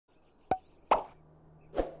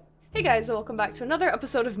Hey guys, and welcome back to another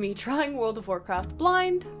episode of me trying World of Warcraft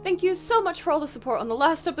blind. Thank you so much for all the support on the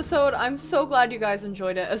last episode. I'm so glad you guys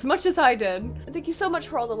enjoyed it as much as I did. And thank you so much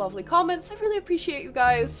for all the lovely comments. I really appreciate you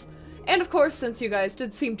guys. And of course, since you guys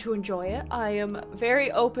did seem to enjoy it, I am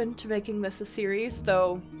very open to making this a series,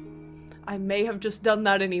 though I may have just done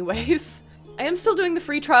that anyways. I am still doing the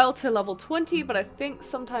free trial to level 20, but I think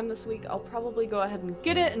sometime this week I'll probably go ahead and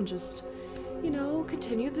get it and just, you know,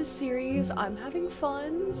 continue this series. I'm having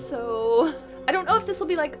fun, so I don't know if this will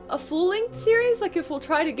be like a full-length series, like if we'll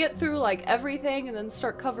try to get through like everything and then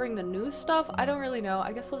start covering the new stuff. I don't really know.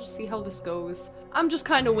 I guess we'll just see how this goes. I'm just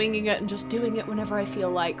kind of winging it and just doing it whenever I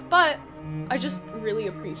feel like, but I just really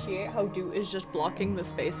appreciate how Doot is just blocking the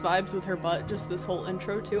space vibes with her butt just this whole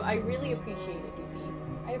intro too. I really appreciate it,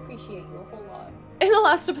 Doopy. I appreciate you a whole lot. In the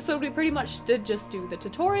last episode, we pretty much did just do the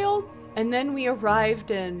tutorial, and then we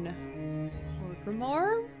arrived in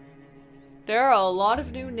Orgrimmar? There are a lot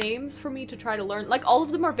of new names for me to try to learn. Like, all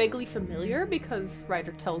of them are vaguely familiar because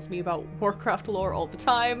Ryder tells me about Warcraft lore all the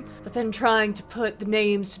time, but then trying to put the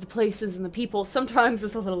names to the places and the people sometimes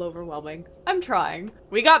is a little overwhelming. I'm trying.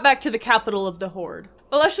 We got back to the capital of the Horde,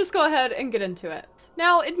 but let's just go ahead and get into it.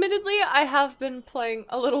 Now, admittedly, I have been playing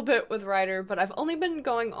a little bit with Ryder, but I've only been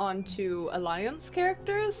going on to Alliance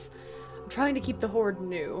characters. I'm trying to keep the Horde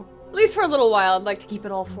new. At least for a little while. I'd like to keep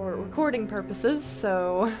it all for recording purposes,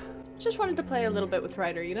 so just wanted to play a little bit with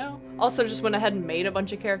Ryder, you know? Also just went ahead and made a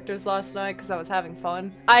bunch of characters last night because I was having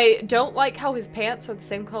fun. I don't like how his pants are the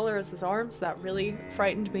same color as his arms. That really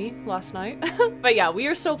frightened me last night. But yeah, we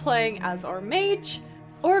are still playing as our mage.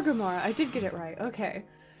 Orgrimmar, I did get it right, okay.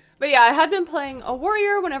 But yeah, I had been playing a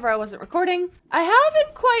warrior whenever I wasn't recording. I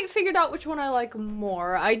haven't quite figured out which one I like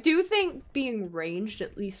more. I do think being ranged,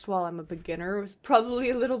 at least while I'm a beginner, was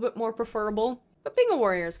probably a little bit more preferable. But being a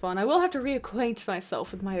warrior is fun. I will have to reacquaint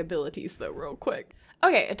myself with my abilities though real quick.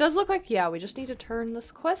 Okay, it does look like, yeah, we just need to turn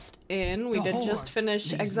this quest in. We did just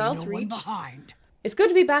finish Exile's Reach. It's good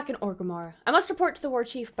to be back in Orgrimmar. I must report to the war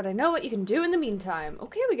chief, but I know what you can do in the meantime.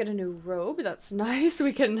 Okay, we get a new robe. That's nice.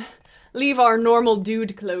 We can leave our normal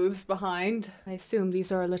dude clothes behind. I assume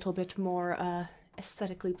these are a little bit more,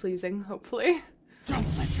 aesthetically pleasing, hopefully.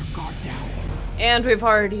 Don't let your guard down. And we've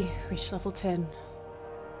already reached level 10.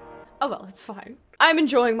 Oh well, it's fine. I'm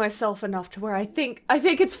enjoying myself enough to where I think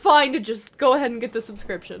it's fine to just go ahead and get the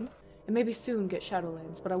subscription. And maybe soon get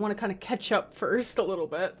Shadowlands, but I want to kind of catch up first a little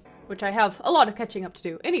bit. Which I have a lot of catching up to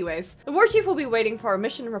do. Anyways, the war chief will be waiting for our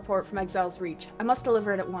mission report from Exile's Reach. I must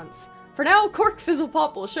deliver it at once. For now, Cork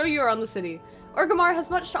Fizzlepop will show you around the city. Orgrimmar has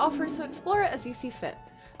much to offer, so explore it as you see fit.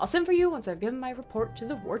 I'll send for you once I've given my report to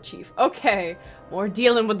the war chief. Okay, more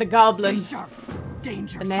dealing with the goblin. Fischer.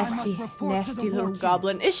 Danger. The nasty little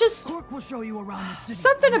goblin. It's just Cork will show you around the city.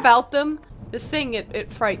 something about them. This thing,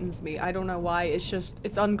 it frightens me. I don't know why.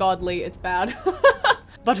 It's ungodly. It's bad.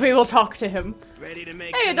 But we will talk to him. Ready to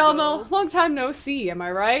make Hey some Adamo, gold? long time no see, am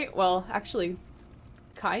I right? Well, actually,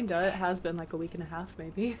 kinda. It has been like a week and a half,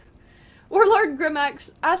 maybe. Warlord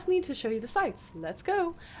Grimmax asked me to show you the sights. Let's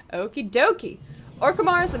go. Okie dokie.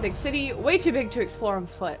 Orgrimmar is a big city, way too big to explore on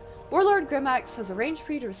foot. Warlord Grimmax has arranged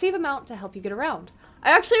for you to receive a mount to help you get around.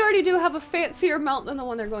 I actually already do have a fancier mount than the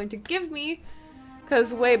one they're going to give me,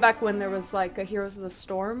 because way back when there was like a Heroes of the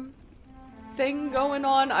Storm thing going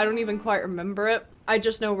on, I don't even quite remember it. I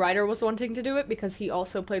just know Ryder was wanting to do it because he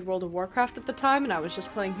also played World of Warcraft at the time and I was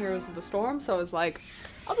just playing Heroes of the Storm, so I was like,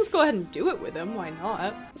 I'll just go ahead and do it with him, why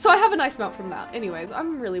not? So I have a nice mount from that. Anyways,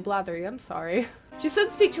 I'm really blathery, I'm sorry. She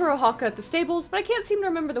said speak to Rohaka at the stables, but I can't seem to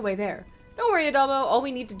remember the way there. Don't worry, Adamo, all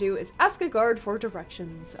we need to do is ask a guard for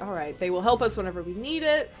directions. Alright, they will help us whenever we need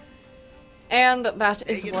it. And that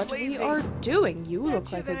is what we are doing. You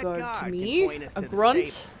look like a guard to me. A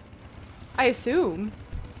grunt. I assume.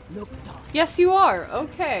 Yes, you are.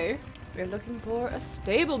 Okay. We're looking for a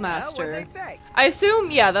stable master. I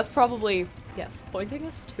assume, yeah, that's probably, yes, pointing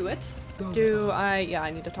us to it. Yeah,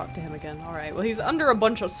 I need to talk to him again. Alright, well, he's under a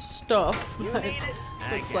bunch of stuff.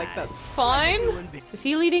 Looks like that's fine. Is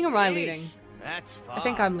he leading or am I leading? That's fine. I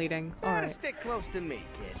think I'm leading. Alright. Stick close to me,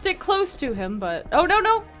 kid. Stick close to him, but... Oh,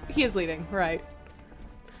 no! He is leading. Right.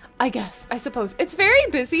 I guess. I suppose. It's very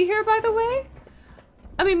busy here, by the way.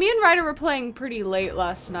 I mean, me and Ryder were playing pretty late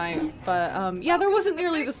last night, but, yeah, there wasn't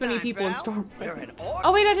nearly this many people in Stormwind.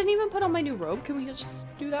 Oh, wait, I didn't even put on my new robe. Can we just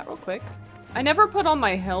do that real quick? I never put on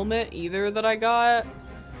my helmet either that I got.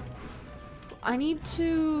 I need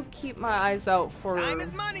to keep my eyes out for... Time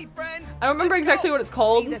is money, friend. I don't remember exactly what it's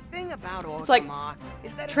called. See, the thing about It's like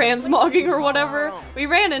transmogging or whatever. We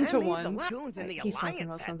ran into one. He's talking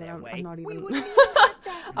about something. I'm not even...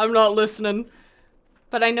 I'm not listening.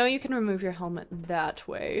 But I know you can remove your helmet that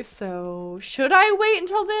way, so should I wait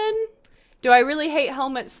until then? Do I really hate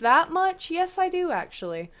helmets that much? Yes, I do,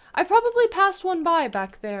 actually. I probably passed one by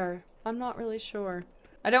back there. I'm not really sure.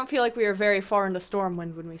 I don't feel like we were very far into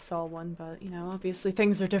Stormwind when we saw one, but, you know, obviously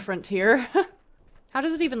things are different here. How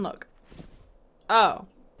does it even look? Oh.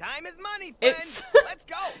 Time is money, friend. Let's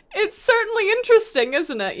go. It's certainly interesting,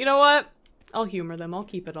 isn't it? You know what? I'll humor them. I'll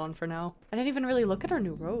keep it on for now. I didn't even really look at our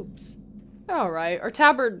new robes. Alright, our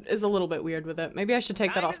tabard is a little bit weird with it. Maybe I should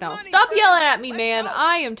take that off now. Stop yelling at me, man!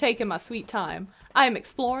 I am taking my sweet time. I am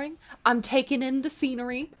exploring. I'm taking in the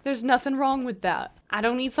scenery. There's nothing wrong with that. I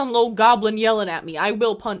don't need some little goblin yelling at me. I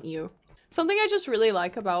will punt you. Something I just really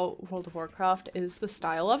like about World of Warcraft is the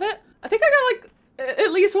style of it. I think I got like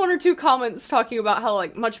at least 1 or 2 comments talking about how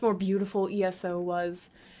like much more beautiful ESO was.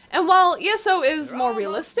 And while ESO is more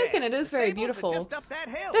realistic and it is very beautiful,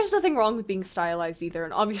 there's nothing wrong with being stylized either,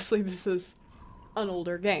 and obviously this is an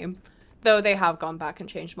older game, though they have gone back and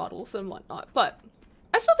changed models and whatnot, but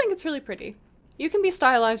I still think it's really pretty. You can be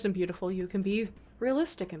stylized and beautiful, you can be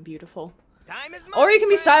realistic and beautiful. Or you can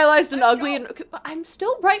be stylized and ugly and- I'm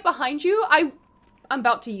still right behind you. I'm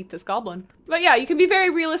about to eat this goblin. But yeah, you can be very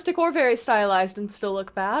realistic or very stylized and still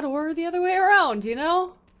look bad, or the other way around, you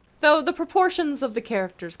know? Though the proportions of the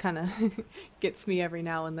characters kind of gets me every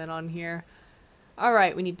now and then on here.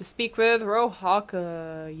 Alright, we need to speak with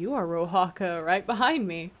Rohaka. You are Rohaka, right behind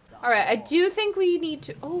me. Alright, I do think we need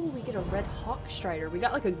to- oh, we get a red hawk strider. We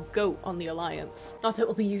got like a goat on the Alliance. Not that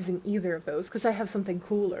we'll be using either of those, because I have something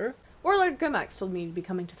cooler. Warlord Grimax told me to be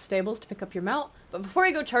coming to the stables to pick up your mount, but before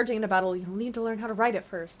you go charging into battle, you'll need to learn how to ride it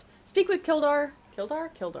first. Speak with Kildar.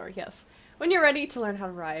 Kildar, yes. When you're ready to learn how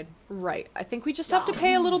to ride. Right, I think we just have to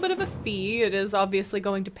pay a little bit of a fee. It is obviously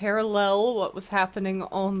going to parallel what was happening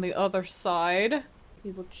on the other side. We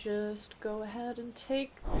will just go ahead and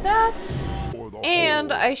take that.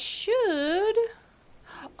 And I should...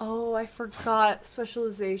 oh, I forgot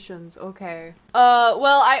specializations. Okay.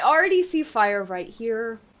 Well, I already see fire right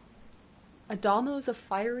here. Adamo's a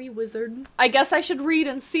fiery wizard. I guess I should read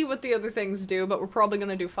and see what the other things do, but we're probably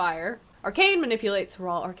gonna do fire. Arcane manipulates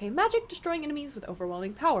raw arcane magic, destroying enemies with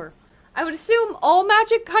overwhelming power. I would assume all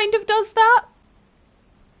magic kind of does that.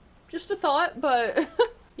 Just a thought, but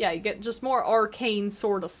yeah, you get just more arcane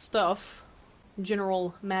sort of stuff.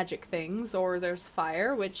 General magic things. Or there's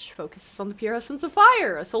fire, which focuses on the pure essence of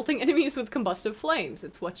fire, assaulting enemies with combustive flames.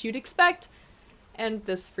 It's what you'd expect. And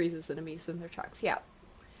this freezes enemies in their tracks. Yeah.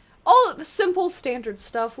 All the simple standard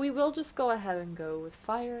stuff. We will just go ahead and go with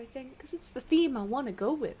fire, I think, because it's the theme I want to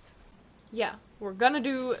go with. Yeah, we're gonna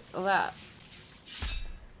do that.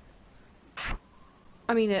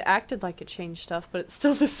 I mean, it acted like it changed stuff, but it's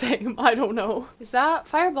still the same. I don't know. Is that...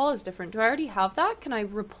 Fireball is different. Do I already have that? Can I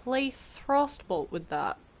replace Frostbolt with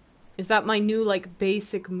that? Is that my new, like,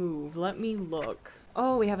 basic move? Let me look.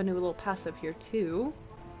 Oh, we have a new little passive here, too.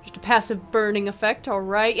 Just a passive burning effect,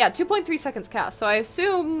 alright. Yeah, 2.3 seconds cast. So I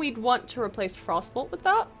assume we'd want to replace Frostbolt with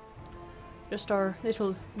that. Just our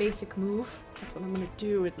little basic move. That's what I'm gonna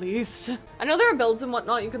do, at least. I know there are builds and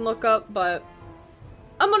whatnot you can look up, but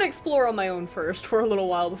I'm gonna explore on my own first for a little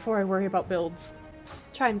while before I worry about builds.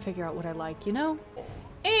 Try and figure out what I like, you know?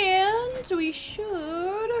 And we should...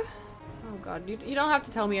 oh god, you don't have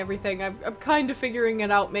to tell me everything. I'm kind of figuring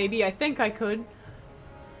it out, maybe. I think I could.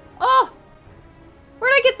 Oh!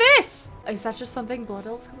 Where'd I get this? Is that just something Blood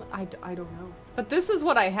Elves come with? I don't know. But this is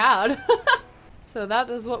what I had. So that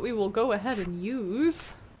is what we will go ahead and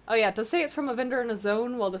use. Oh yeah, it does say it's from a vendor in a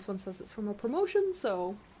zone, while this one says it's from a promotion,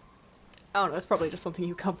 so... I don't know, it's probably just something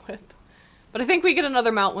you come with. But I think we get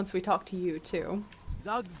another mount once we talk to you, too.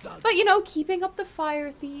 But you know, keeping up the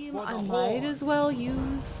fire theme, I might as well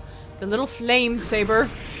use the little flame saber.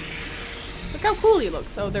 Look how cool he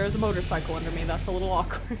looks. Oh, there's a motorcycle under me. That's a little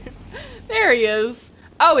awkward. There he is.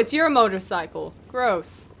 Oh, it's your motorcycle.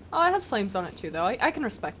 Gross. Oh, it has flames on it too, though. I can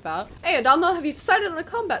respect that. Hey, Adamo, have you decided on a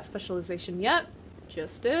combat specialization yet?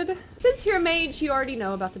 Just did. Since you're a mage, you already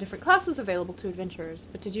know about the different classes available to adventurers,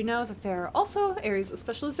 but did you know that there are also areas of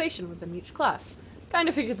specialization within each class? Kind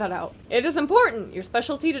of figured that out. It is important. Your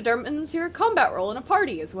specialty determines your combat role in a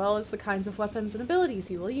party, as well as the kinds of weapons and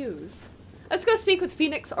abilities you will use. Let's go speak with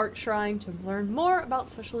Phoenix Art Shrine to learn more about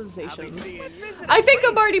specializations. I think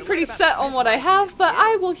I'm already pretty set on what I have, but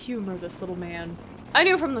I will humor this little man. I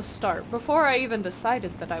knew from the start, before I even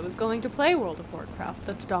decided that I was going to play World of Warcraft,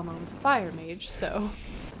 that Adamo was a fire mage, so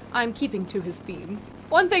I'm keeping to his theme.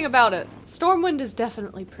 One thing about it, Stormwind is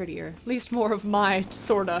definitely prettier, at least more of my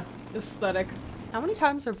sorta aesthetic. How many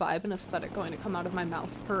times are vibe and aesthetic going to come out of my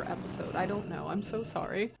mouth per episode? I don't know, I'm so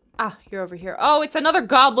sorry. Ah, you're over here. Oh, it's another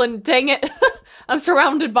goblin, dang it! I'm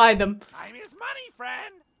surrounded by them. Time is money,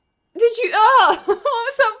 friend. Did you? Oh, what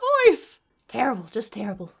was that voice? Terrible, just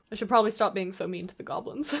terrible. I should probably stop being so mean to the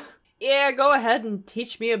goblins. Yeah, go ahead and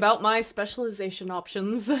teach me about my specialization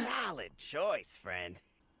options. Solid choice, friend.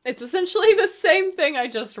 It's essentially the same thing I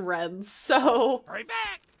just read, so... Hurry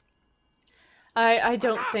back! I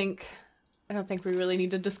don't think we really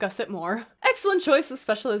need to discuss it more. Excellent choice of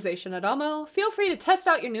specialization, Adamo. Feel free to test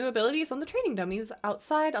out your new abilities on the training dummies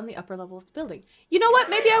outside on the upper level of the building. You know what?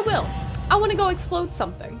 Maybe I will. I want to go explode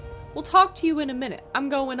something. We'll talk to you in a minute. I'm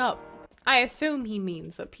going up. I assume he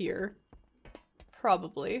means up here.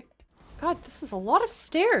 Probably. God, this is a lot of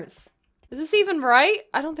stairs. Is this even right?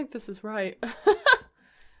 I don't think this is right.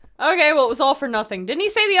 Okay, well, it was all for nothing. Didn't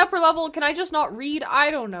he say the upper level? Can I just not read?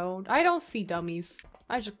 I don't know. I don't see dummies.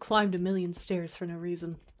 I just climbed a million stairs for no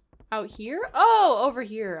reason. Out here? Oh, over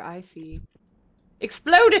here. I see.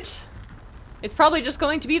 Explode it! It's probably just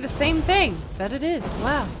going to be the same thing. Bet it is.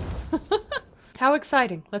 Wow. How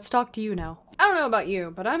exciting. Let's talk to you now. I don't know about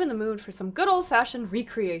you, but I'm in the mood for some good old-fashioned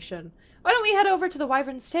recreation. Why don't we head over to the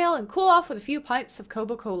Wyvern's Tail and cool off with a few pints of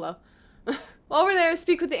Coba Cola? While we're there,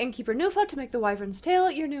 speak with the innkeeper Nufa to make the Wyvern's Tail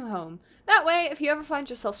your new home. That way, if you ever find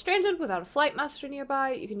yourself stranded without a flight master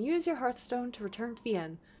nearby, you can use your Hearthstone to return to the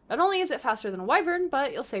inn. Not only is it faster than a Wyvern,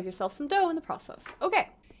 but you'll save yourself some dough in the process. Okay.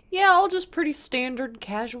 Yeah, all just pretty standard,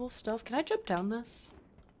 casual stuff. Can I jump down this?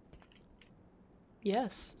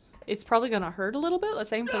 Yes. It's probably gonna hurt a little bit.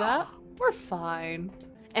 Let's aim for that. We're fine.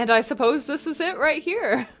 And I suppose this is it right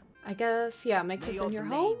here. I guess, yeah, make this in your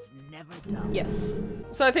home? Yes.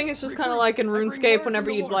 So I think it's just kind of like in RuneScape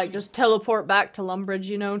whenever you'd like just teleport back to Lumbridge,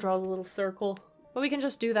 you know, draw the little circle. But we can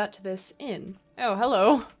just do that to this inn. Oh,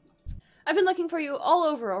 hello. I've been looking for you all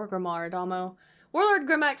over Orgrimmar, Adamo. Warlord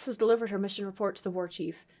Grimmax has delivered her mission report to the War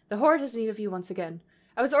Chief. The Horde has need of you once again.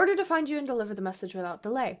 I was ordered to find you and deliver the message without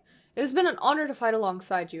delay. It has been an honor to fight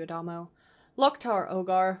alongside you, Adamo. Loktar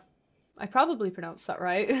Ogar. I probably pronounced that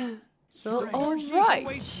right. So,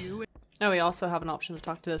 alright. Oh, we also have an option to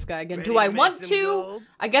talk to this guy again. Ready Do I to want make some to? gold?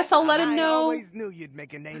 I guess I'll let him know. I always knew you'd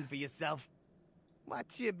make a name for yourself.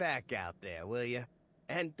 Watch your back out there, will you?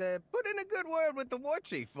 And put in a good word with the war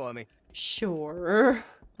chief for me. Sure.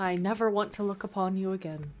 I never want to look upon you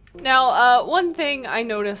again. Now, one thing I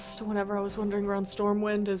noticed whenever I was wandering around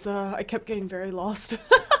Stormwind is I kept getting very lost.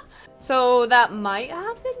 So that might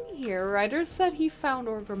happen here. Ryder said he found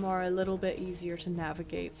Orgrimmar a little bit easier to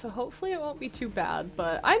navigate, so hopefully it won't be too bad.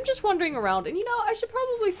 But I'm just wandering around, and you know, I should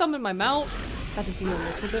probably summon my mount. That'd be a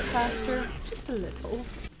little bit faster. Just a little.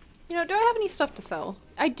 You know, do I have any stuff to sell?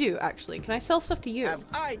 I do, actually. Can I sell stuff to you?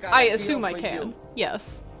 I assume I can.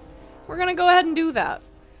 Yes. We're gonna go ahead and do that.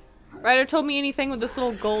 Ryder told me anything with this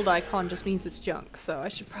little gold icon just means it's junk, so I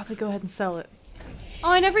should probably go ahead and sell it. Oh,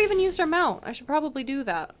 I never even used our mount. I should probably do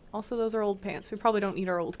that. Also, those are old pants. We probably don't need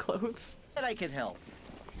our old clothes. And I can help.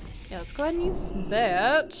 Yeah, let's go ahead and use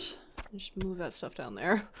that. Just move that stuff down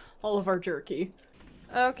there. All of our jerky.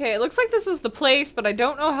 Okay, it looks like this is the place, but I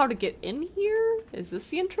don't know how to get in here. Is this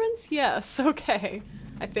the entrance? Yes, okay.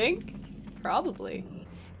 I think. Probably.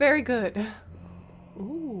 Very good.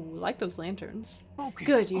 Ooh, like those lanterns. Focus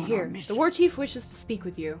Good, you're on here. our mission. The War Chief wishes to speak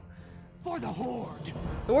with you. For the Horde.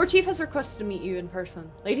 The War Chief has requested to meet you in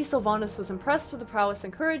person. Lady Sylvanas was impressed with the prowess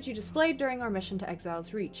and courage you displayed during our mission to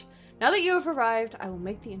Exile's Reach. Now that you have arrived, I will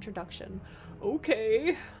make the introduction.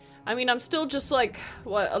 Okay. I mean, I'm still just like,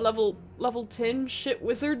 what, a level 10 shit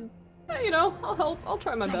wizard? Yeah, you know, I'll help. I'll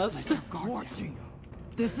try my best.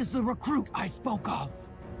 This is the recruit I spoke of.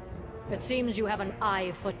 It seems you have an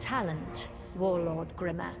eye for talent, Warlord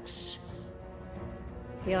Grimmax.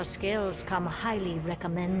 Your skills come highly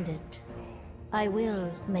recommended. I will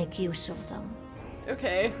make use of them.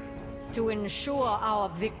 Okay. To ensure our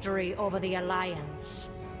victory over the Alliance,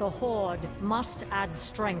 the Horde must add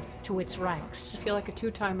strength to its ranks. I feel like a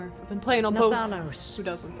two-timer. I've been playing on both. Nathanos, Who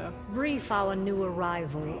doesn't, though? brief our new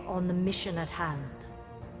arrival on the mission at hand.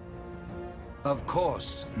 Of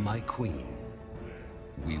course, my queen.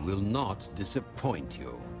 We will not disappoint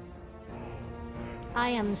you. I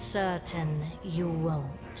am certain you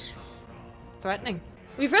won't. Threatening.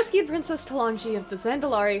 We've rescued Princess Talanji of the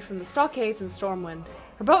Zandalari from the stockades in Stormwind.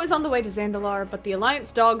 Her boat is on the way to Zandalar, but the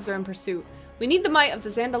Alliance dogs are in pursuit. We need the might of the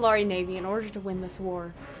Zandalari Navy in order to win this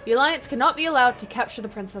war. The Alliance cannot be allowed to capture the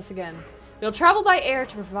princess again. We'll travel by air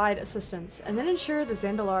to provide assistance, and then ensure the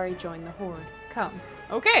Zandalari join the Horde. Come.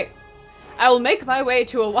 Okay. I will make my way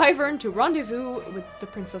to a wyvern to rendezvous with the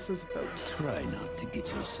princess's boat. Try not to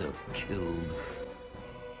get yourself killed.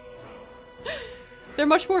 They're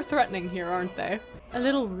much more threatening here, aren't they? A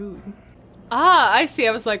little rude. Ah, I see.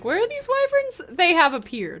 I was like, where are these wyverns? They have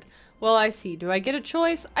appeared. Well, I see. Do I get a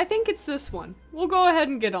choice? I think it's this one. We'll go ahead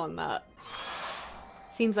and get on that.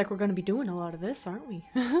 Seems like we're going to be doing a lot of this, aren't we?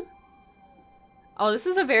 Oh, this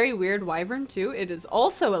is a very weird wyvern too. It is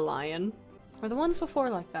also a lion. Were the ones before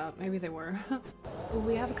like that? Maybe they were. Ooh,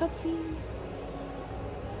 we have a cutscene.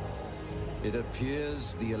 It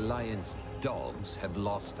appears the Alliance dogs have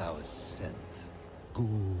lost our scent.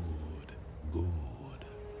 Good, good.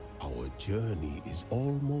 Our journey is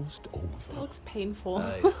almost That over. looks painful.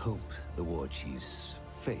 I hope the war chief's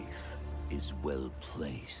faith is well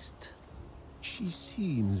placed. She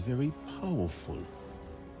seems very powerful,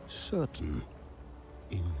 certain,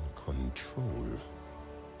 in control.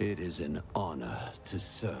 It is an honor to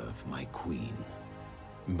serve my queen.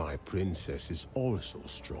 My princess is also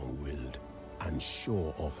strong-willed and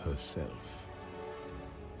sure of herself.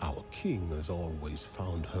 Our king has always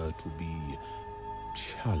found her to be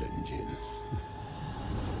challenging.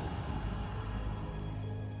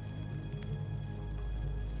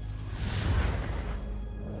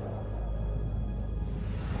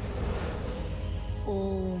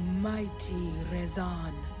 Almighty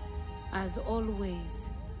Rezan, as always,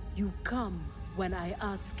 you come when I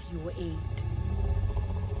ask your aid.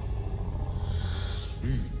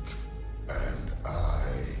 Speak, and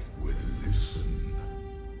I will listen.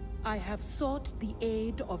 I have sought the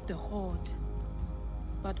aid of the Horde,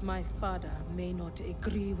 but my father may not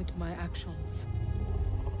agree with my actions.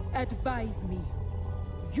 Advise me.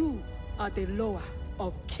 You are the lower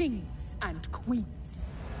of kings and queens.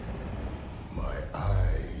 My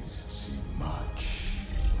eyes see much.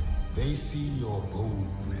 They see your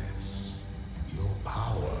boldness, your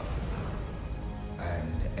power,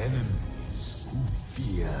 and enemies who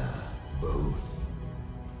fear both.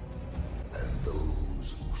 And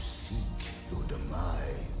those who seek your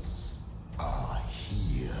demise are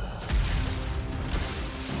here.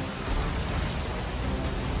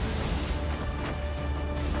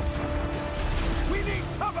 We need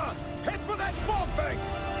cover! Head for that fog bank!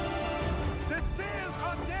 The sails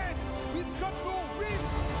are dead! We've got no wind!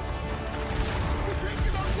 We're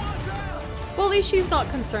drinking on water! Well, at least she's not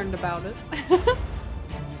concerned about it.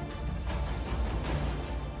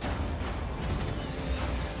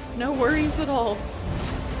 No worries at all.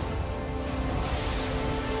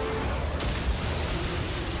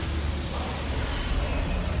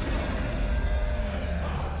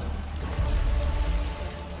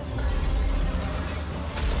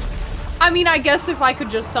 I mean, I guess if I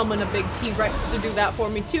could just summon a big T-Rex to do that for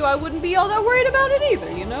me too, I wouldn't be all that worried about it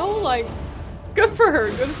either, you know? Like, good for her,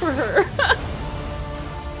 good for her.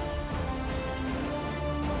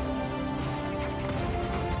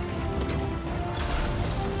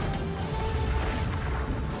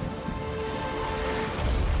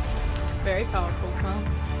 Very powerful. Wow.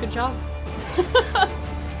 Good job.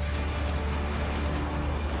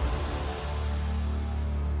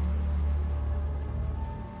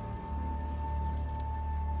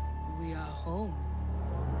 We are home.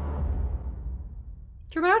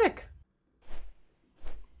 Dramatic.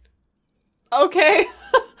 Okay.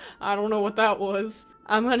 I don't know what that was.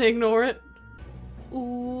 I'm gonna ignore it.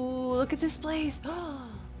 Ooh, look at this place. Oh,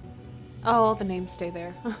 all the names stay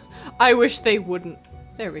there. I wish they wouldn't.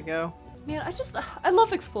 There we go. Man, I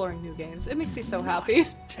love exploring new games. It makes me so happy.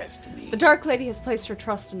 Test me. The Dark Lady has placed her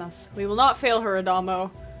trust in us. We will not fail her,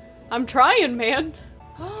 Adamo. I'm trying, man.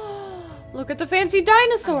 Look at the fancy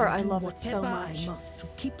dinosaur. I love it so much.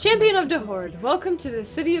 Champion of the Horde, welcome to the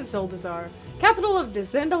city of Zuldazar, capital of the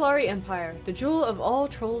Zandalari Empire, the jewel of all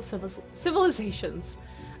troll civilizations.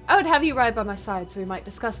 I would have you ride by my side so we might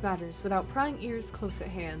discuss matters without prying ears close at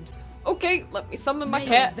hand. Okay, let me summon my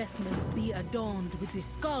cat. Vestments be adorned with the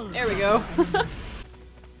skull. There we go.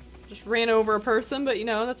 Just ran over a person, but you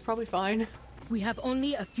know, that's probably fine. We have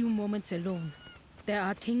only a few moments alone. There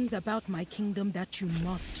are things about my kingdom that you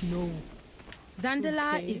must know.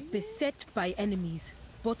 Zandalar is beset by enemies,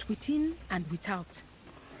 both within and without.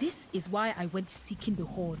 This is why I went seeking the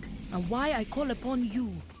Horde, and why I call upon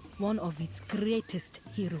you, one of its greatest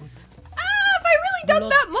heroes. Have I really done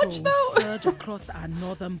that much, Blood though? trolls surge across our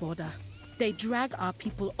northern border. They drag our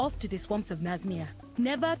people off to the swamps of Nazmir,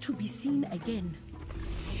 never to be seen again.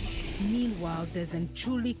 Meanwhile, there's an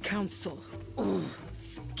Julie Council. Ugh,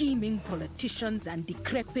 scheming politicians and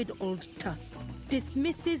decrepit old tusks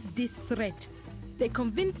dismisses this threat. They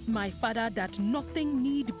convince my father that nothing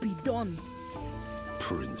need be done.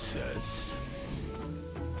 Princess,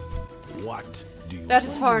 what do you That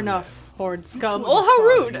is far want? enough, Horde You scum. told Oh, the how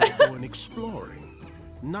father rude! you were going exploring,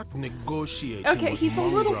 not negotiating. Okay, with he's a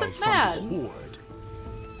little bit mongrels from mad. the Horde.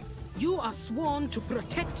 You are sworn to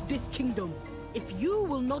protect this kingdom. If you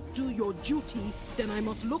will not do your duty, then I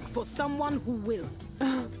must look for someone who will.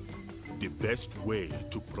 The best way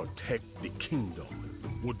to protect the kingdom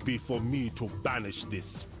would be for me to banish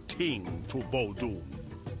this thing to Vol'dun.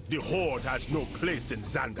 The Horde has no place in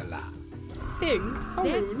Zandalar. Thing?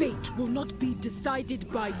 Their fate will not be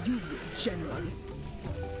decided by you, General.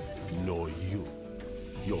 Nor you.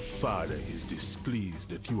 Your father is displeased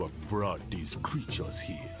that you have brought these creatures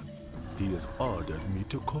here. He has ordered me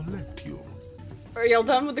to collect you. Are y'all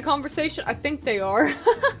done with the conversation? I think they are.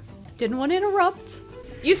 Didn't want to interrupt.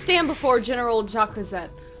 You stand before General Jacrazet,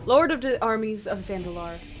 Lord of the armies of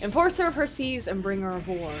Zandalar, enforcer of her seas and bringer of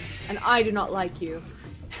war, and I do not like you.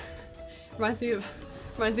 Reminds me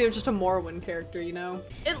of just a Morrowind character, you know?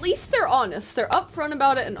 At least they're honest. They're upfront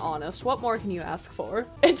about it and honest. What more can you ask for?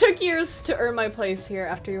 It took years to earn my place here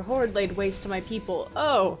after your horde laid waste to my people.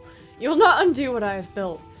 Oh, you will not undo what I have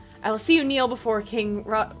built. I will see you kneel before King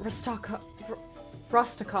Rostakon.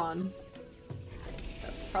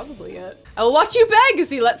 That's probably it. I will watch you beg as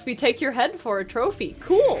he lets me take your head for a trophy.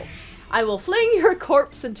 Cool. I will fling your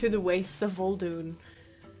corpse into the wastes of Vol'dun.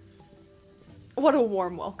 What a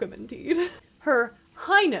warm welcome indeed. Her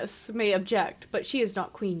Highness may object, but she is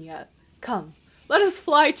not queen yet. Come, let us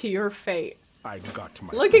fly to your fate. I got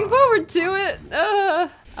my Looking forward to it.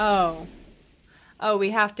 Oh, we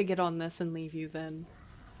have to get on this and leave you then.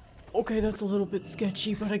 Okay, that's a little bit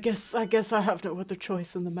sketchy, but I guess I have no other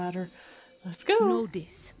choice in the matter. Let's go. Know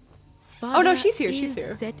this. Oh no, she's here, she's Father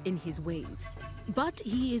here. is set in his ways, but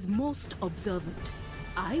he is most observant.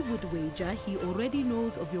 I would wager he already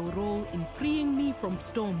knows of your role in freeing me from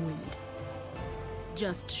Stormwind.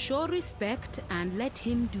 Just show respect and let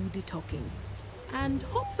him do the talking. And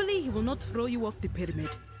hopefully he will not throw you off the pyramid.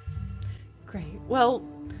 Great. Well,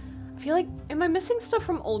 I feel like, am I missing stuff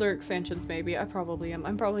from older expansions maybe? I probably am.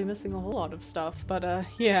 I'm probably missing a whole lot of stuff, but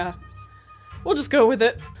yeah. We'll just go with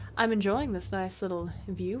it. I'm enjoying this nice little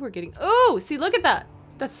view we're getting. Oh, see, look at that.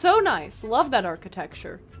 That's so nice. Love that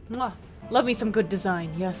architecture. Mwah. Love me some good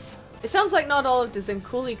design, yes. It sounds like not all of the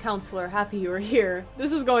Zenkuli Council are happy you are here.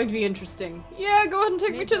 This is going to be interesting. Yeah, go ahead and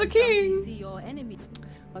take me to the king. See your enemy.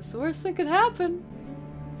 What's the worst that could happen?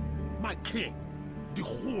 My king, the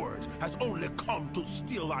Horde has only come to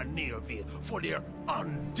steal our Nearville for their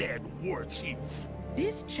undead war chief.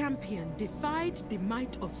 This champion defied the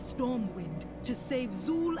might of Stormwind to save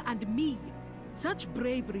Zul and me. Such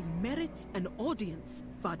bravery merits an audience,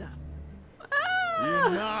 Father.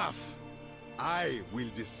 Enough! I will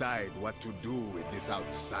decide what to do with this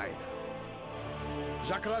outsider.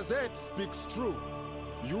 Jacrazet speaks true.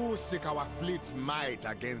 You seek our fleet's might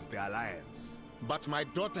against the Alliance. But my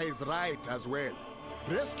daughter is right as well.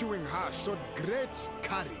 Rescuing her showed great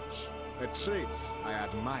courage, a trait I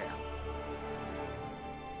admire.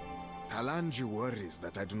 Talanji worries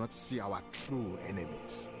that I do not see our true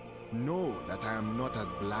enemies. Know that I am not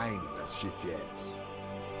as blind as she fears.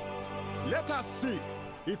 Let us see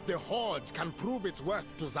if the Horde can prove its worth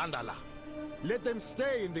to Zandalar. Let them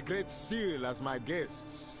stay in the Great Seal as my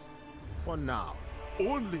guests. For now.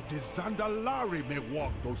 Only the Zandalari may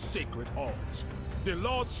walk those sacred halls. The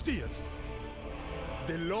law states.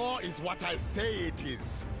 The law is what I say it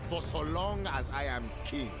is, for so long as I am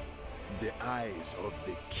king. The eyes of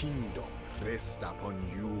the kingdom rest upon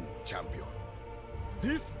you, champion.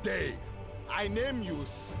 This day, I name you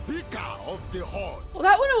Speaker of the Horde. Well,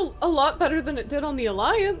 that went a lot better than it did on the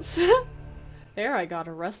Alliance. There, I got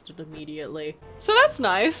arrested immediately. So that's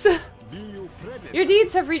nice. Your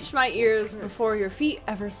deeds have reached my ears before your feet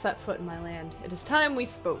ever set foot in my land. It is time we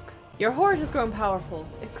spoke. Your horde has grown powerful,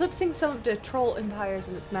 eclipsing some of the troll empires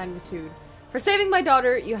in its magnitude. For saving my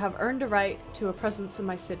daughter, you have earned a right to a presence in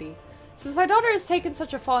my city. Since my daughter has taken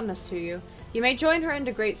such a fondness to you, you may join her in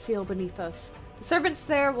the Great Seal beneath us. The servants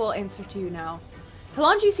there will answer to you now.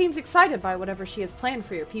 Talanji seems excited by whatever she has planned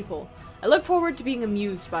for your people. I look forward to being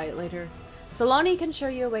amused by it later. Solani can show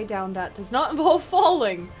you a way down that does not involve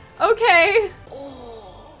falling. Okay!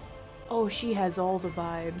 Oh, she has all the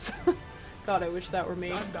vibes. God, I wish that were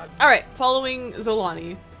me. Alright, following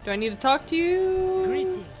Zolani. Do I need to talk to you?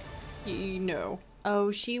 Greetings. No.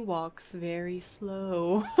 Oh, she walks very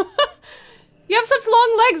slow. You have such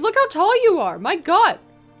long legs! Look how tall you are! My god!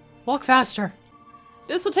 Walk faster.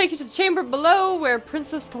 This will take you to the chamber below where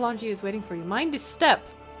Princess Talanji is waiting for you. Mind the step.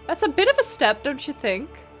 That's a bit of a step, don't you think?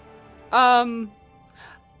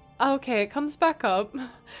 Okay, it comes back up.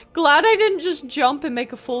 Glad I didn't just jump and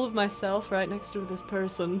make a fool of myself right next to this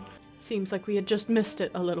person. Seems like we had just missed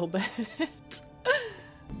it a little bit.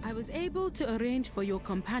 I was able to arrange for your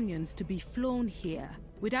companions to be flown here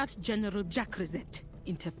without General Jacrazet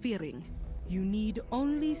interfering. You need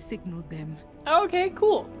only signal them. Okay,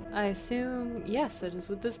 cool. I assume, yes, it is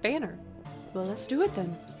with this banner. Well, let's do it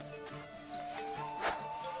then.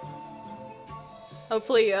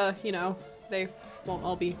 Hopefully, you know, they won't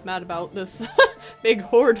all be mad about this big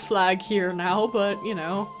horde flag here now, but, you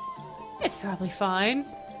know, it's probably fine.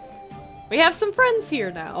 We have some friends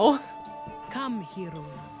here now. Come, hero.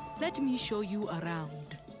 Let me show you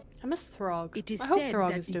around. I miss Throg. It is I hope said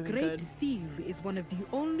Throg that is the doing Great good. Seal is one of the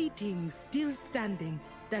only things still standing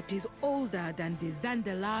that is older than the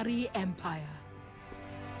Zandalari Empire.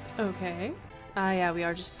 Okay. Ah, yeah, we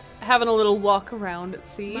are just having a little walk around, it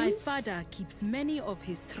seems. My father keeps many of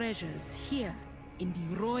his treasures here in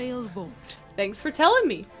the royal vault. Thanks for telling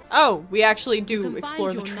me. Oh, we actually do You can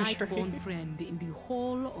explore find the your treasury. Nightborn friend in the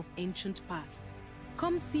Hall of Ancient Paths.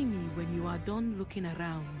 Come see me when you are done looking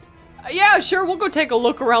around. Yeah, sure, we'll go take a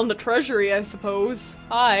look around the treasury, I suppose.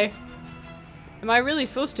 Hi. Am I really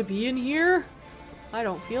supposed to be in here? I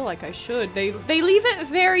don't feel like I should. They leave it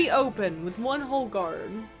very open with one whole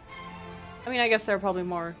guard. I mean, I guess there are probably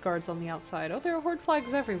more guards on the outside. Oh, there are horde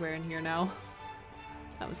flags everywhere in here now.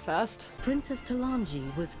 That was fast. Princess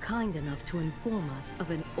Talanji was kind enough to inform us of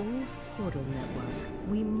an old portal network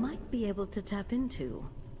we might be able to tap into.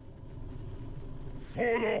 For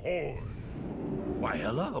the Horde. Why,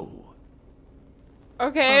 hello.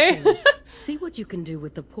 Okay. Hawkins, see what you can do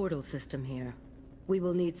with the portal system here. We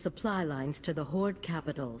will need supply lines to the Horde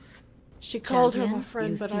capitals. She called her Champion, my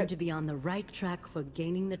friend, you but seem to be on the right track for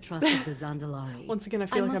gaining the trust of the Zandalari. Once again, I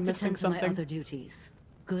feel like I'm must missing attend to something. my other duties.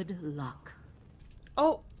 Good luck.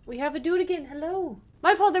 Oh, we have a dude again. Hello.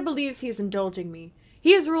 My father believes he is indulging me.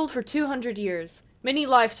 He has ruled for 200 years, many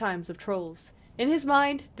lifetimes of trolls. In his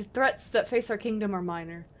mind, the threats that face our kingdom are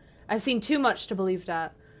minor. I've seen too much to believe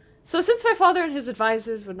that. So since my father and his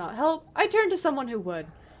advisors would not help, I turned to someone who would.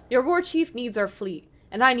 Your war chief needs our fleet,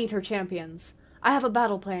 and I need her champions. I have a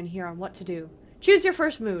battle plan here on what to do. Choose your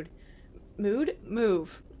first mood. Mood?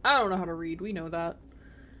 Move. I don't know how to read, we know that.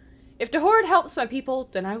 If the Horde helps my people,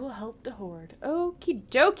 then I will help the Horde. Okie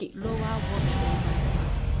dokie.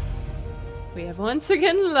 We have once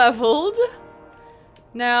again leveled.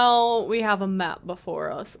 Now we have a map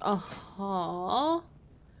before us. Uh-huh.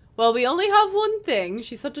 Well, we only have one thing.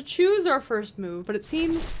 She said to choose our first move, but it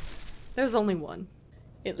seems there's only one.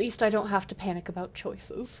 At least I don't have to panic about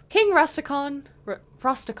choices. King Rastakhan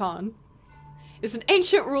is an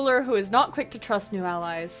ancient ruler who is not quick to trust new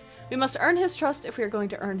allies. We must earn his trust if we are going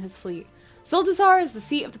to earn his fleet. Zuldazar is the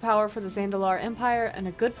seat of the power for the Zandalar Empire and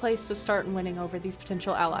a good place to start in winning over these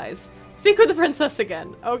potential allies. Speak with the princess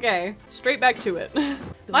again. Okay, straight back to it.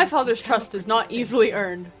 My father's trust is not easily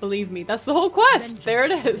earned. Believe me, that's the whole quest. There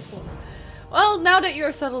it is. Well, now that you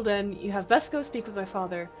are settled in, you have best go speak with my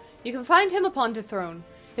father. You can find him upon the throne.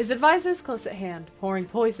 His advisor's close at hand, pouring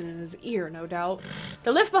poison in his ear, no doubt.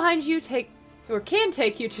 The lift behind you can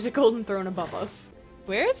take you to the golden throne above us.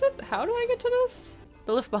 Where is it? How do I get to this?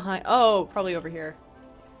 The lift behind. Oh, probably over here.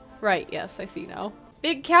 Right, yes, I see now.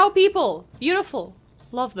 Big cow people! Beautiful.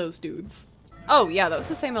 Love those dudes. Oh, yeah, that was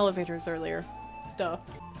the same elevator as earlier. Duh.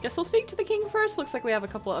 Guess we'll speak to the king first. Looks like we have a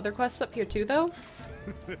couple other quests up here too, though.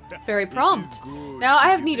 Very prompt. Now I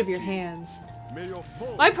have need of your hands.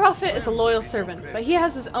 My prophet is a loyal servant, but he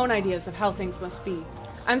has his own ideas of how things must be.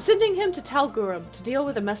 I'm sending him to Tal Ghurub to deal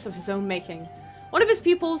with a mess of his own making. One of his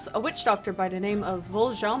pupils, a witch doctor by the name of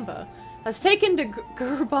Voljamba, has taken the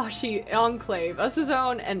Gurbashi Enclave as his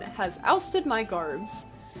own and has ousted my guards.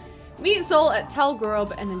 Meet Zol at Tal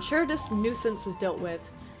Ghurub and ensure this nuisance is dealt with.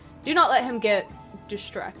 Do not let him get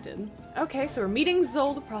distracted. Okay, so we're meeting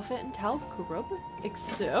Zol the Prophet in Tal Ghurub,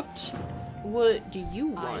 except, what do you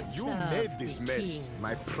want? You made this mess,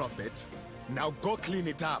 my prophet. Now go clean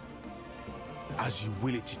it up. As you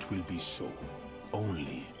will it, it will be so.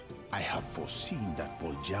 Only, I have foreseen that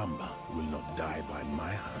Voljamba will not die by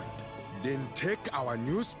my hand. Then take our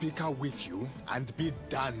new speaker with you and be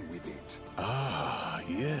done with it. Ah,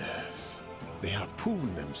 yes. They have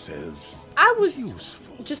proven themselves I was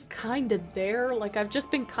useful. just kinda there, like I've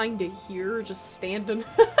just been kinda here, just standing.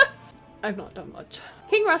 I've not done much.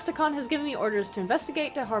 King Rastakhan has given me orders to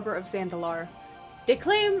investigate the harbor of Zandalar. They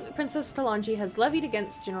claim Princess Talanji has levied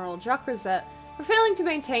against General Jacques Rosette for failing to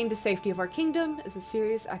maintain the safety of our kingdom is a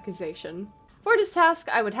serious accusation. For this task,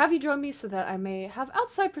 I would have you join me so that I may have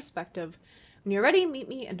outside perspective. When you're ready, meet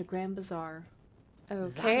me in the Grand Bazaar.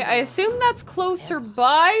 Okay, I assume that's closer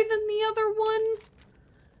by than the other one?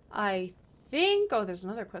 I think... Oh, there's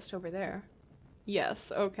another quest over there.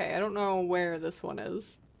 Yes, okay, I don't know where this one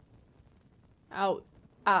is. Out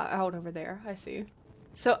over there, I see.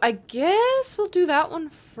 So I guess we'll do that one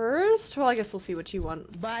first. Well, I guess we'll see what you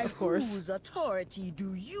want, By of course. whose authority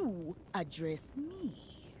do you address me?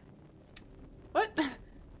 What?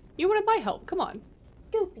 You wanted my help, come on.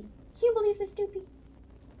 Doopy. Can you believe this, Doopy?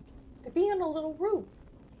 They're being in a little room.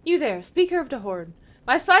 You there, Speaker of the Horde.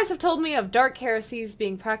 My spies have told me of dark heresies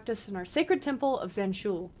being practiced in our sacred temple of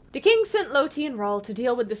Zanshul. The king sent Loti and Rahl to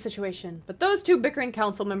deal with the situation, but those two bickering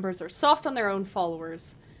council members are soft on their own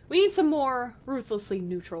followers. We need some more ruthlessly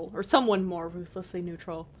neutral, or someone more ruthlessly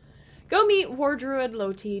neutral. Go meet War Druid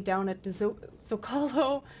Loti down at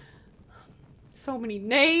Zocalo. So many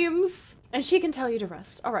names. And she can tell you to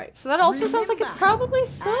rest. Alright, so that also sounds like it's probably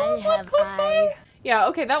somewhat close by. Yeah,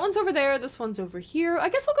 okay, that one's over there, this one's over here. I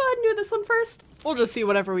guess we'll go ahead and do this one first. We'll just see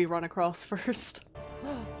whatever we run across first.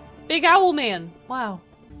 Big Owl Man. Wow.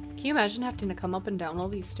 Can you imagine having to come up and down all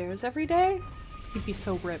these stairs every day? You'd be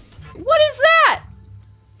so ripped. What is that?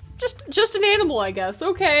 Just an animal, I guess.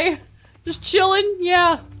 Okay. Just chilling.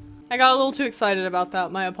 Yeah. I got a little too excited about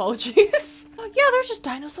that. My apologies. Yeah, there's just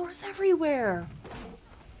dinosaurs everywhere.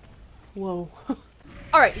 Whoa.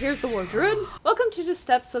 Alright, here's the War Druid. Welcome to the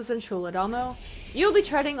steps of Zanshul, Adamo. You'll be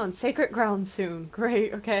treading on sacred ground soon.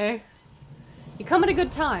 Great, okay. You come at a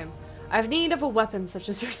good time. I have need of a weapon such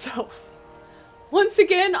as yourself. Once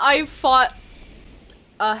again, I've fought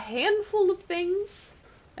a handful of things.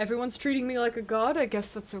 Everyone's treating me like a god. I guess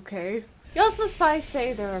that's okay. Yasna spies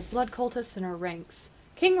say there are blood cultists in our ranks.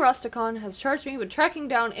 King Rusticon has charged me with tracking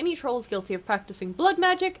down any trolls guilty of practicing blood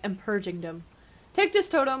magic and purging them. Take this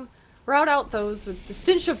totem, rout out those with the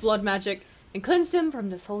stench of blood magic, and cleanse them from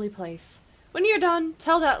this holy place. When you're done,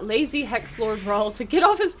 tell that lazy Hex Lord Rahl to get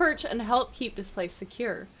off his perch and help keep this place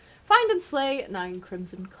secure. Find and slay 9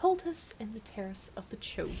 crimson cultists in the Terrace of the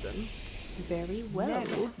Chosen. Very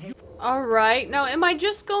well. Alright, now am I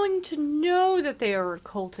just going to know that they are a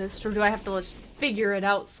cultist, or do I have to just figure it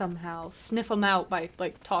out somehow? Sniff them out by,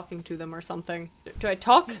 like, talking to them or something? Do I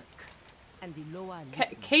talk?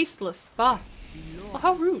 Casteless. Bah. Oh,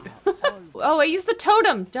 how rude. Oh, I used the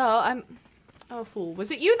totem. Duh, I'm... Oh, fool.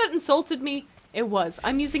 Was it you that insulted me? It was.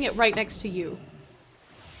 I'm using it right next to you.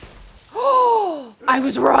 Oh, I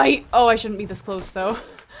was right. Oh, I shouldn't be this close, though.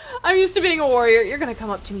 I'm used to being a warrior. You're gonna come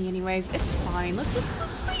up to me anyways. It's fine. Let's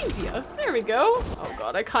freeze you. There we go. Oh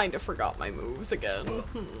god, I kind of forgot my moves again.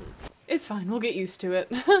 It's fine. We'll get used to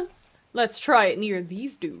it. Let's try it near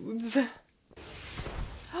these dudes.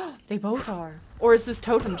 They both are. Or is this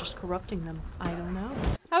totem just corrupting them? I don't know.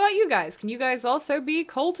 How about you guys? Can you guys also be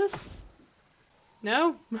cultists?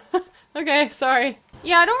 No? Okay, sorry.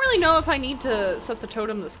 Yeah, I don't really know if I need to set the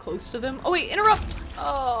totem this close to them. Oh wait, interrupt!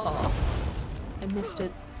 Oh, I missed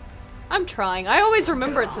it. I'm trying. I always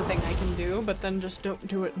remember it's a thing I can do, but then just don't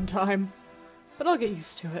do it in time. But I'll get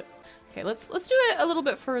used to it. Okay, let's do it a little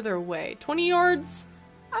bit further away. 20 yards?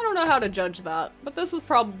 I don't know how to judge that, but this is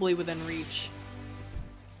probably within reach.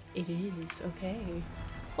 It is, okay.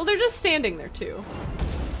 Well, they're just standing there too.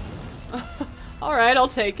 Alright, I'll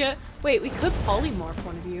take it. Wait, we could polymorph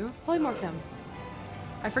one of you. Polymorph him.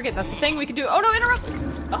 I forget that's the thing we could do. Oh no, interrupt!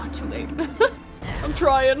 Oh, too late. I'm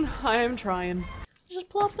trying. I am trying. Just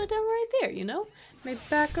plop that down right there, you know? Maybe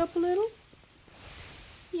back up a little.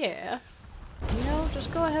 Yeah. You know,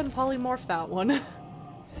 just go ahead and polymorph that one.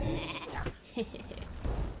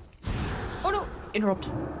 Oh no! Interrupt.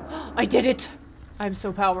 I did it! I'm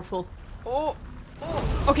so powerful. Oh!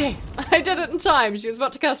 Oh! Okay, I did it in time. She was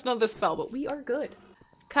about to cast another spell, but we are good.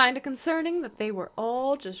 Kinda concerning that they were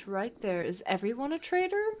all just right there. Is everyone a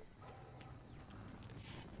traitor?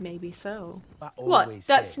 Maybe so. What?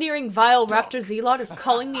 That sneering vile raptor zealot is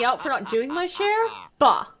calling me out for not doing my share?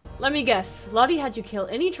 Bah! Let me guess. Lottie had you kill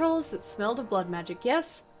any trolls that smelled of blood magic,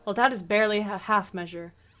 yes? Well, that is barely a half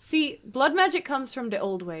measure. See, blood magic comes from the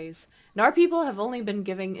old ways, and our people have only been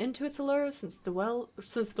giving into its allure since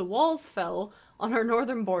the walls fell on our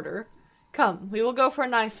northern border. Come, we will go for a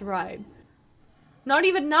nice ride. Not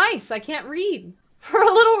even nice, I can't read. For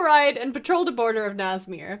a little ride and patrol the border of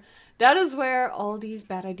Nazmir. That is where all these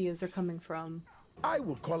bad ideas are coming from. I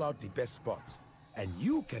will call out the best spots, and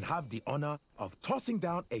you can have the honor of tossing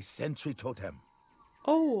down a sentry totem.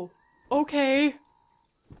 Oh, okay.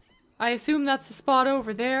 I assume that's the spot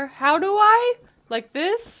over there. How do I? Like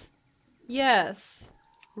this? Yes.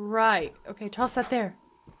 Right. Okay, toss that there.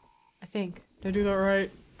 I think. Did I do that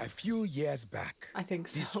right? A few years back, I think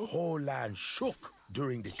so. This whole land shook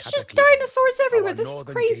during the There's cataclysm. just dinosaurs everywhere. Our This is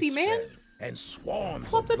northern crazy, gates man. fell, and swarms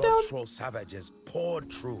Plop of it down. blood troll savages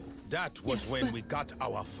poured through. That was Yes. when we got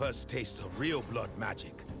our first taste of real blood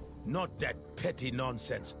magic. Not that petty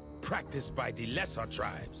nonsense practiced by the lesser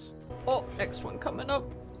tribes. Oh, next one coming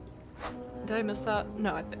up. Did I miss that?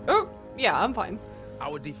 No, I think. Oh, yeah, I'm fine.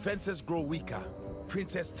 Our defenses grow weaker.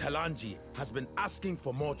 Princess Talanji has been asking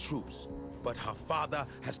for more troops, but her father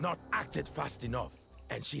has not acted fast enough,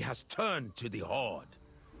 and she has turned to the Horde.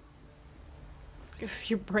 Give a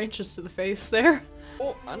few branches to the face there.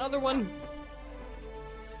 Oh, another one.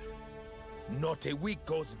 Not a week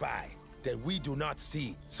goes by that we do not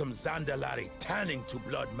see some Zandalar turning to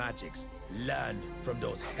blood magics learned from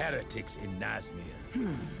those heretics in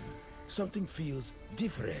Nazmir. Something feels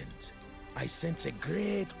different. I sense a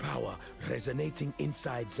great power resonating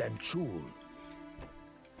inside Zanchul.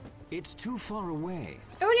 It's too far away.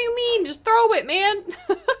 What do you mean? Just throw it, man.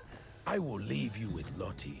 I will leave you with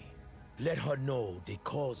Lottie. Let her know the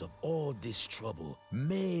cause of all this trouble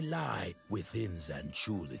may lie within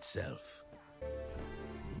Zanchul itself.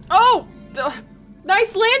 Oh!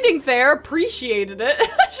 Nice landing there. Appreciated it.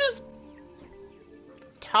 Just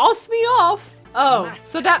toss me off. Oh,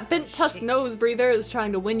 so that bent tusk nose breather is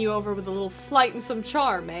trying to win you over with a little flight and some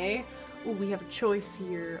charm, eh? Ooh, we have a choice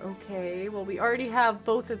here. Okay, well we already have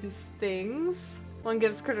both of these things. One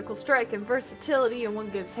gives critical strike and versatility, and one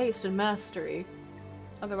gives haste and mastery.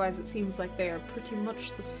 Otherwise it seems like they are pretty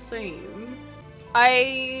much the same.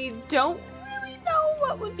 I don't really know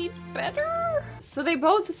what would be better. So they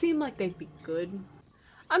both seem like they'd be good.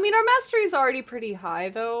 I mean, our mastery is already pretty high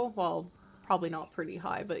though. Well, probably not pretty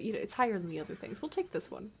high, but you know, it's higher than the other things. We'll take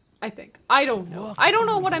this one, I think. I don't know. I don't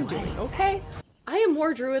know what I'm doing, okay? I am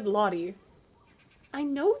War Druid Lottie. I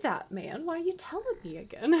know that, man. Why are you telling me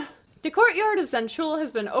again? The courtyard of Zanchul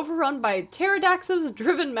has been overrun by pterodaxes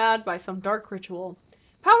driven mad by some dark ritual.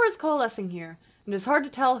 Power is coalescing here, and it is hard to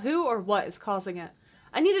tell who or what is causing it.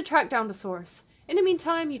 I need to track down the source. In the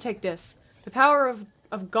meantime, you take this, the power of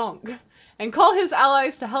Gonk, and call his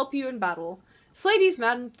allies to help you in battle. Slay these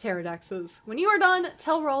maddened pterodaxes. When you are done,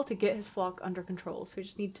 tell Rawl to get his flock under control. So we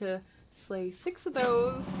just need to slay 6 of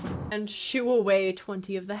those and shoo away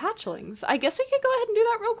 20 of the hatchlings. I guess we could go ahead and do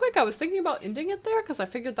that real quick. I was thinking about ending it there because I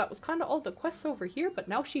figured that was kind of all the quests over here, but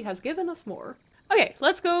now she has given us more. Okay,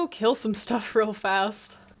 let's go kill some stuff real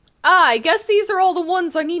fast. Ah, I guess these are all the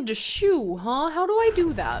ones I need to shoo, huh? How do I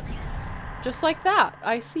do that? Just like that,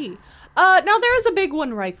 I see. Now there is a big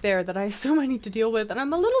one right there that I assume I need to deal with, and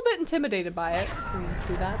I'm a little bit intimidated by it. Can we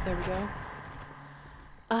do that? There we go.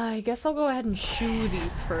 I guess I'll go ahead and shoo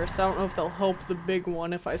these first. I don't know if they'll help the big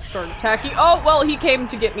one if I start attacking. Oh, well, he came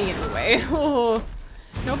to get me anyway. Oh,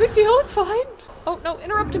 no big deal, it's fine. Oh, no,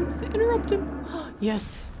 interrupt him, interrupt him.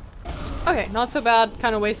 Yes. Okay, not so bad.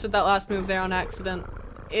 Kind of wasted that last move there on accident.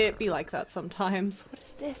 It be like that sometimes. What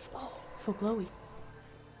is this? Oh, so glowy.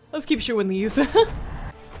 Let's keep shooing these.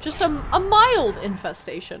 Just a mild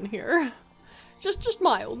infestation here. Just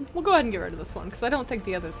mild. We'll go ahead and get rid of this one, because I don't think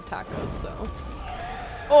the others attack us, so.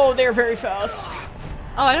 Oh, they're very fast.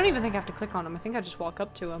 Oh, I don't even think I have to click on them. I think I just walk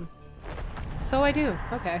up to them. So I do.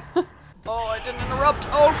 Okay. Oh, I didn't interrupt.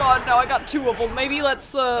 Oh god, no, I got 2 of them. Maybe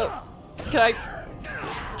let's, can I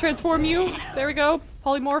transform you? There we go.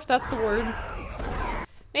 Polymorph, that's the word.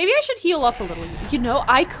 Maybe I should heal up a little. You know,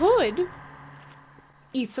 I could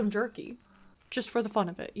eat some jerky. Just for the fun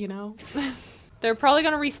of it, you know? They're probably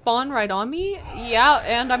gonna respawn right on me. Yeah,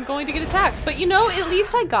 and I'm going to get attacked. But you know, at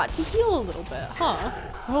least I got to heal a little bit, huh?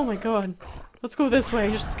 Oh my god. Let's go this way.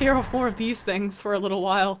 Just scare off more of these things for a little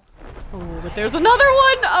while. Oh, but there's another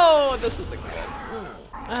one! Oh, this isn't good.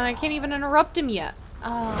 I can't even interrupt him yet.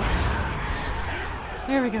 Oh.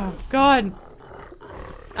 There we go. God.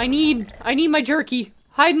 I need my jerky.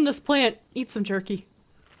 Hide in this plant. Eat some jerky.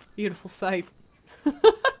 Beautiful sight.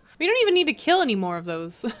 We don't even need to kill any more of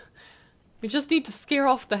those. We just need to scare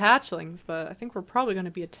off the hatchlings, but I think we're probably going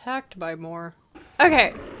to be attacked by more.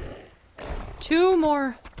 Okay. 2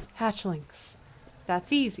 more hatchlings.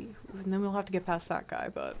 That's easy. And then we'll have to get past that guy,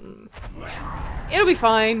 but it'll be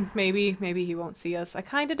fine. Maybe he won't see us. I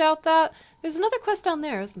kind of doubt that. There's another quest down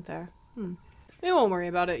there, isn't there? We won't worry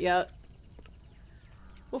about it yet.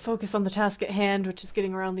 We'll focus on the task at hand, which is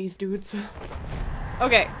getting around these dudes.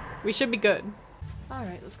 Okay, we should be good.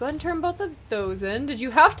 Alright, let's go ahead and turn both of those in. Did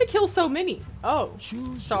you have to kill so many? Oh,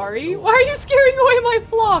 sorry. Why are you scaring away my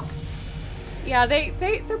flock? Yeah,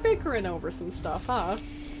 they're bickering over some stuff, huh?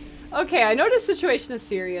 Okay, I know this situation is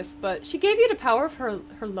serious, but she gave you the power of her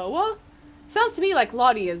Loa? Sounds to me like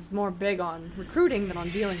Lottie is more big on recruiting than on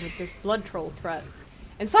dealing with this blood troll threat.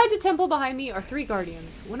 Inside the temple behind me are 3 guardians.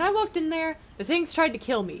 When I walked in there, the things tried to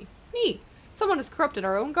kill me. Me. Someone has corrupted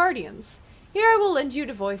our own guardians. Here I will lend you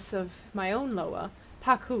the voice of my own Loa,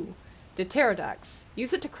 Paku, the Pterodax.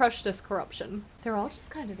 Use it to crush this corruption. They're all just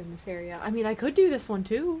kind of in this area. I mean, I could do this one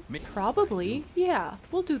too. Probably. Yeah,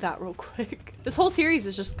 we'll do that real quick. This whole series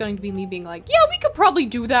is just going to be me being like, yeah, we could probably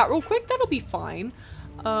do that real quick. That'll be fine.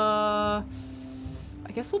 I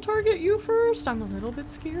guess we'll target you first. I'm a little bit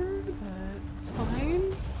scared, but it's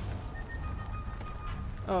fine.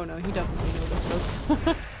 Oh no, he definitely noticed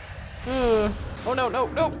us. Oh no,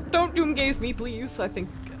 don't doom gaze me, please. I think,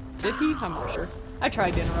 did he? I'm not sure. I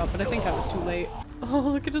tried to interrupt, but I think I was too late. Oh,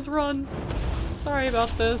 look at his run. Sorry about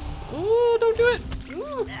this. Ooh, don't do it.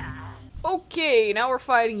 Ooh. Okay, now we're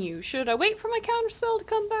fighting you. Should I wait for my counterspell to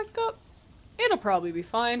come back up? It'll probably be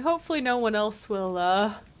fine. Hopefully no one else will,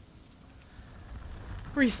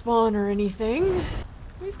 respawn or anything.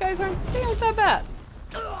 These guys aren't that bad.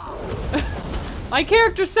 My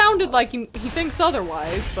character sounded like he thinks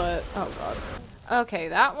otherwise, but oh god. Okay,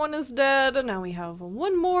 that one is dead, and now we have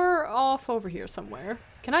one more off over here somewhere.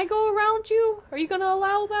 Can I go around you? Are you gonna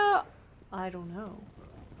allow that? I don't know.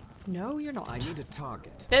 No, you're not. I need a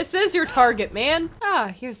target. This is your target, man.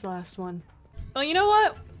 Ah, here's the last one. Well, you know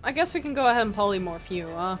what? I guess we can go ahead and polymorph you,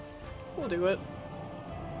 huh? We'll do it.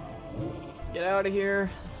 Get out of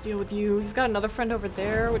here. Let's deal with you. He's got another friend over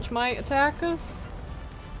there, which might attack us.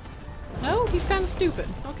 No? He's kind of stupid.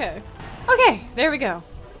 Okay. Okay, there we go.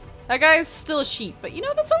 That guy's still a sheep, but you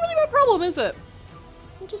know, that's not really my problem, is it?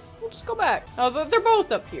 We'll just go back. Oh, they're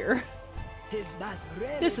both up here.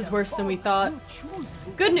 This is worse than we thought.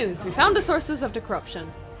 Good news, we found the sources of the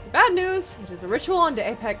corruption. The bad news, it is a ritual on the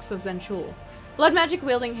apex of Zenchul. Blood magic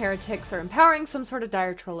wielding heretics are empowering some sort of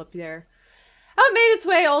dire troll up there. How it made its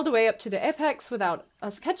way all the way up to the apex without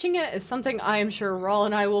us catching it is something I am sure Rawl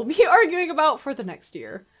and I will be arguing about for the next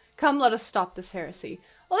year. Come, let us stop this heresy.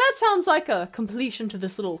 Well, that sounds like a completion to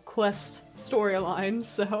this little quest storyline,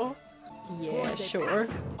 so... yeah, sure.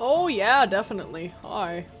 Oh yeah, definitely.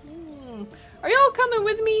 Hi. Are y'all coming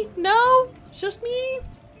with me? No? It's just me?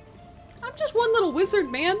 I'm just one little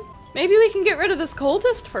wizard, man. Maybe we can get rid of this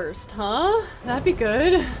cultist first, huh? That'd be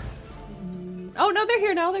good. Oh no, they're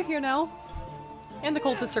here now, they're here now. And the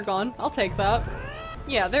cultists are gone. I'll take that.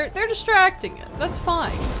 Yeah, they're distracting it. That's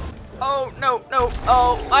fine. Oh, no, no.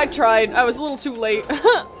 Oh, I tried. I was a little too late.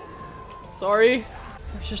 Sorry.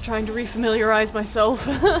 I was just trying to refamiliarize myself.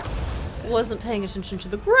 Wasn't paying attention to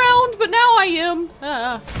the ground, but now I am.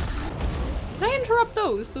 Can I interrupt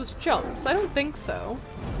those jumps? I don't think so.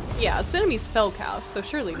 Yeah, it's enemy spellcast, so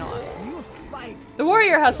surely not. The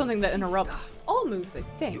warrior has something that interrupts all moves, I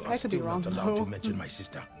think. I could be wrong, though. To mention my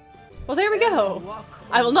sister. Well, there we go.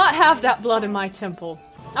 I will not have that blood in my temple.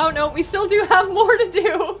 Oh no, we still do have more to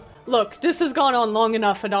do. Look, this has gone on long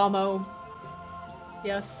enough, Adamo.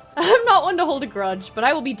 Yes. I'm not one to hold a grudge, but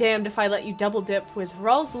I will be damned if I let you double dip with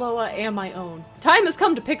Rawl's Loa and my own. Time has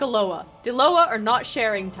come to pick a Loa. The Loa are not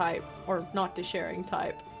sharing type, or not the sharing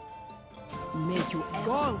type. Make you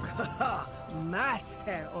Gonk,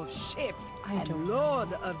 master of ships and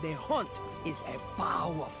lord of the hunt, is a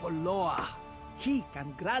powerful Loa. He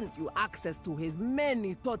can grant you access to his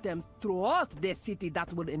many totems throughout the city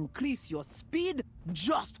that will increase your speed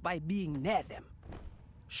just by being near them.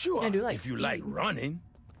 Sure, if you like running,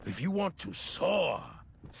 if you want to soar.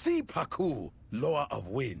 See Paku, Loa of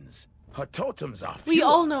Winds. Her totems are few, we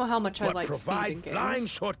all know how much I like provide speed in games. Flying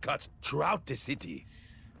shortcuts throughout the city.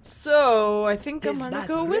 So, I think I'm gonna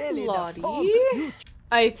go with Lottie.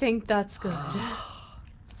 I think that's good.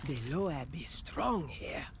 The Loa be strong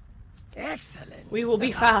here. Excellent. We will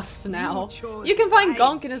be fast now. You can find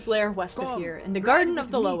Gonk in his lair west of here, in the Garden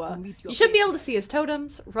of the Loa. You should be able to see his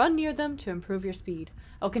totems, run near them to improve your speed.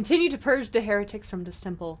 I'll continue to purge the heretics from this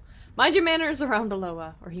temple. Mind your manners around the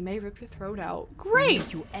Loa, or he may rip your throat out. Great!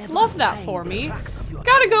 Love that for me.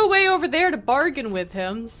 Gotta go way over there to bargain with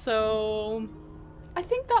him, so... I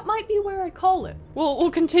think that might be where I call it.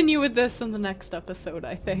 We'll continue with this in the next episode,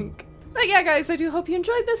 I think. But yeah, guys, I do hope you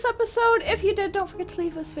enjoyed this episode. If you did, don't forget to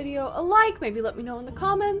leave this video a like. Maybe let me know in the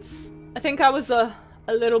comments. I think I was a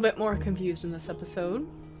little bit more confused in this episode.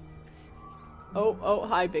 Oh,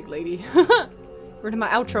 hi, big lady. Rid of my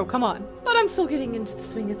outro, come on. But I'm still getting into the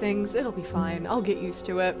swing of things. It'll be fine. I'll get used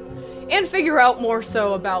to it. And figure out more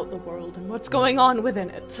so about the world and what's going on within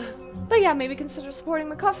it. But yeah, maybe consider supporting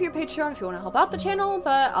my Ko-fi or Patreon if you want to help out the channel.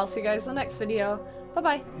 But I'll see you guys in the next video.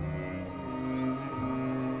 Bye-bye.